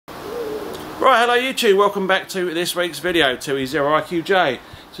Right, hello YouTube, welcome back to this week's video, 2E0IQJ.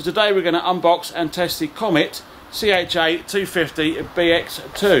 So today we're going to unbox and test the Comet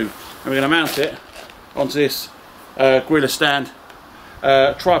CHA-250BXII. And we're going to mount it onto this gorilla stand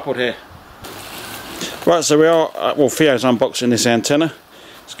tripod here. Right, so we are, well, Theo's unboxing this antenna.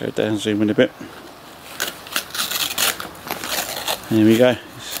 Let's go down and zoom in a bit. There we go.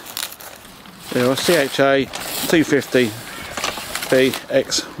 There are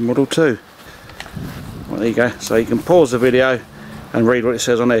CHA-250BX Model 2. Well, there you go. So you can pause the video and read what it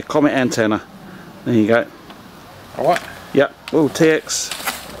says on there. Comet antenna. There you go. Alright. Yep. Well, TX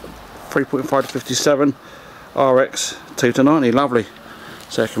 3.5 to 57, RX 2 to 90. Lovely.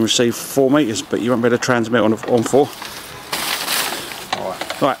 So it can receive 4 meters, but you won't be able to transmit on 4.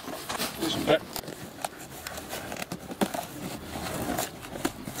 Alright. Right.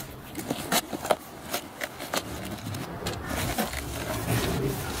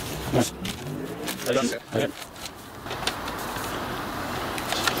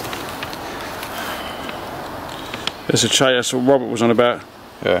 There's a chain, that's what Robert was on about.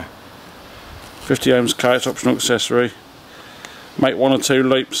 Yeah. 50 ohms K, it's optional accessory. Make 1 or 2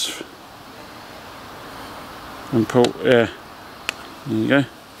 loops and pull, yeah. There you go.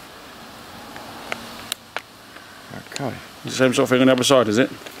 Okay. The same sort of thing on the other side, is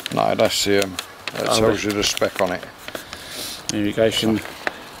it? No, that's the that tells you the spec on it. There you go, you can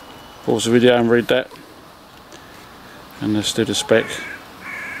pause the video and read that. And let's do the spec.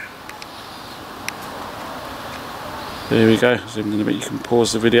 There we go, zoomed in a bit, you can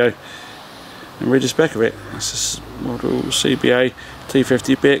pause the video and read the spec of it. That's a model CBA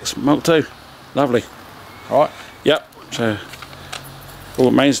 250BX Mark II. Lovely. Right. Yep, so all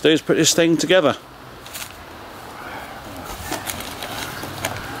it means to do is put this thing together.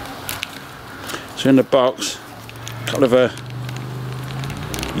 So in the box, a couple of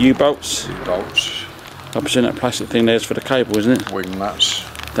U-bolts. Bolts. I presume that plastic thing there's for the cable, isn't it? Wing nuts.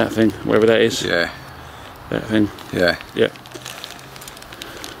 That thing, wherever that is. Yeah. That thing. Yeah. Yep.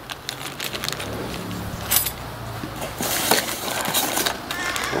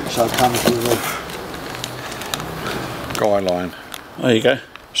 So it comes with a guy line. There you go.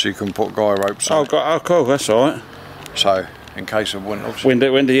 So you can put guy ropes on. Oh, cool, that's alright. So, in case of wind.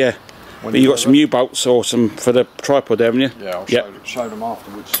 Windy, yeah. But you got some U-bolts or some for the tripod there, haven't you? Yeah, I'll show them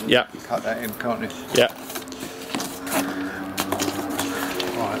afterwards. Yeah. Cut that in, can't you? Yeah.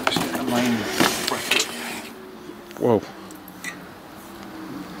 Right, let's get the main bracket. Whoa.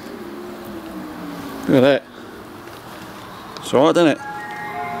 Look at that. It's alright, isn't it?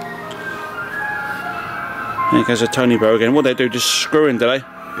 There goes a Tony bow again. What do they do? Just screw in, do they?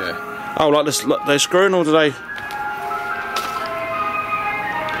 Yeah. Oh, like this, they screw in, or do they?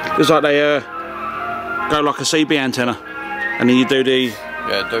 It's like they go like a CB antenna, and then you do the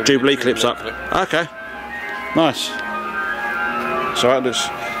Jubilee clips up. Okay, nice. So that looks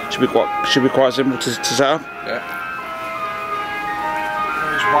should be quite simple to set up. Yeah.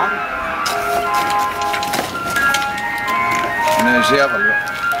 There's one, and there's the other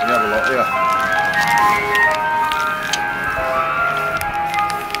lot here.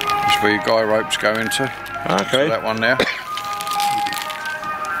 That's where your guy ropes go into. Okay. So that one there.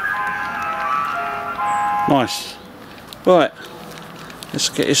 Nice. Right, let's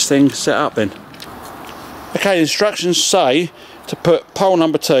get this thing set up then. Okay, the instructions say to put pole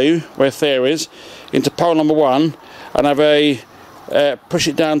number 2, where Theo is, into pole number 1 and have a push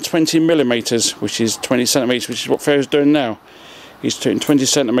it down 20 millimeters, which is 20 centimeters, which is what Theo's doing now. He's doing 20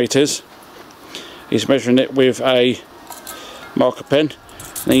 centimeters. He's measuring it with a marker pen,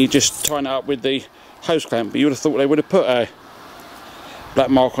 and then you just tighten it up with the hose clamp. But you would have thought they would have put a black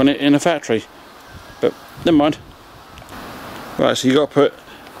mark on it in a factory. But never mind. Right, so you got to put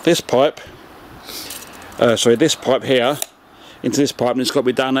this pipe, this pipe here, into this pipe, and it's got to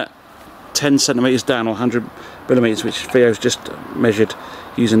be done at 10 centimeters down, or 100 millimeters, which Theo's just measured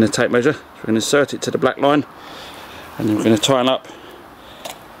using the tape measure. So we're going to insert it to the black line, and then we're going to tighten up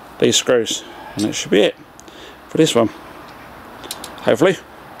these screws, and that should be it for this one, hopefully.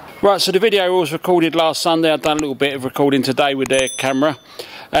 Right, so the video was recorded last Sunday. I've done a little bit of recording today with their camera,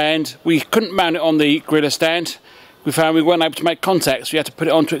 and we couldn't mount it on the gorilla stand. We found we weren't able to make contacts. We had to put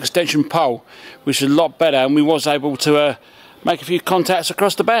it onto an extension pole, which is a lot better, and we was able to make a few contacts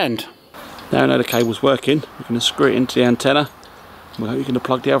across the band. Now I know the cable's working, we're going to screw it into the antenna. We're going to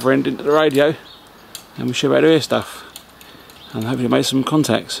plug the other end into the radio, and we should be able to hear stuff, and hopefully make some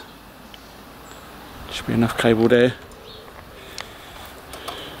contacts. Should be enough cable there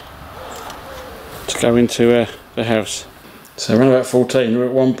to go into the house. So around about 14, we're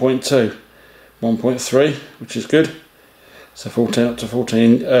at 1.2, 1.3, which is good. So 14 up to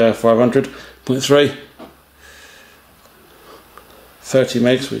 500.3. 30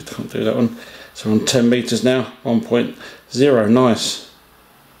 megs, we can't do that one. So we're on 10 meters now, 1.0, nice.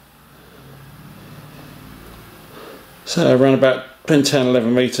 So around about 10,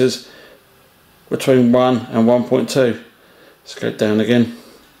 11 meters between 1 and 1.2. Let's go down again.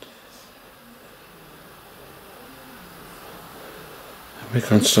 We're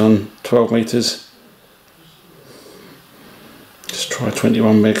going on 12 meters. Let's try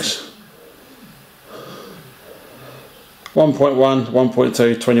 21 megs. 1.1,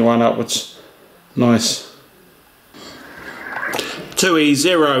 1.2, 21 upwards. Nice.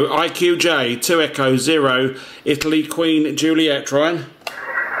 2E0 IQJ 2 Echo 0 Italy Queen Juliet, Ryan.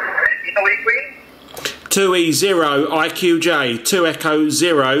 Italy Queen? 2E0 IQJ 2 Echo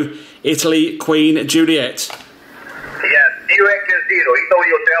 0 Italy Queen Juliet. Yes, 2 Echo 0 Italy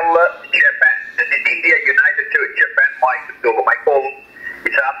Hotel Japan. This is India United 2 Japan Mike Zulu. My call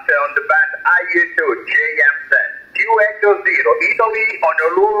is after on the band IU2 JMZ. 2 Echo 0 Italy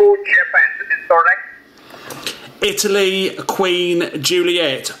Honolulu Japan. Is this correct? Italy Queen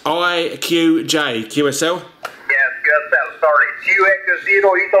Juliet IQJ QSL. Yes, QSL, sorry. 2 Echo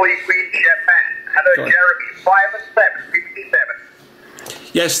 0 Italy Queen Japan. Hello Jeremy, 5757.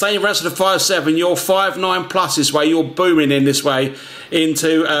 Yeah, staying rest of the 5.7, you're 5.9 plus this way, you're booming in this way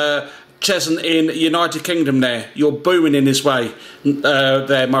into Cheshunt in United Kingdom there. You're booming in this way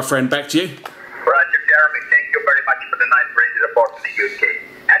there, my friend. Back to you. Roger, Jeremy, thank you very much for the nice radio report from the UK.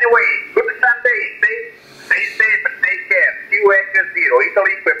 Anyway, good Sunday. Stay safe and take care. 2 Echo 0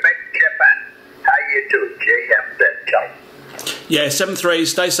 Italy, Quebec, Japan. How you do, JMZ, ciao. Yeah, 7-3,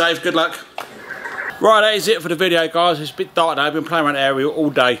 stay safe, good luck. Right, that is it for the video, guys. It's a bit dark now. I've been playing around the area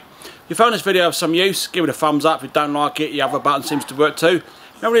all day. If you found this video of some use, give it a thumbs up. If you don't like it, the other button seems to work too. If you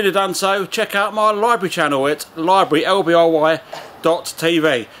haven't already done so, check out my library channel. It's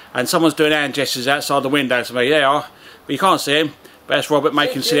library.lbry.tv. And someone's doing hand gestures outside the window to me. There they are. But you can't see him. But that's Robert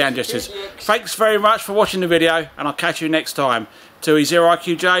making silly hand gestures. Thanks very much for watching the video, and I'll catch you next time. 2E0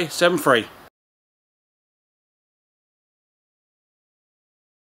 IQJ 73.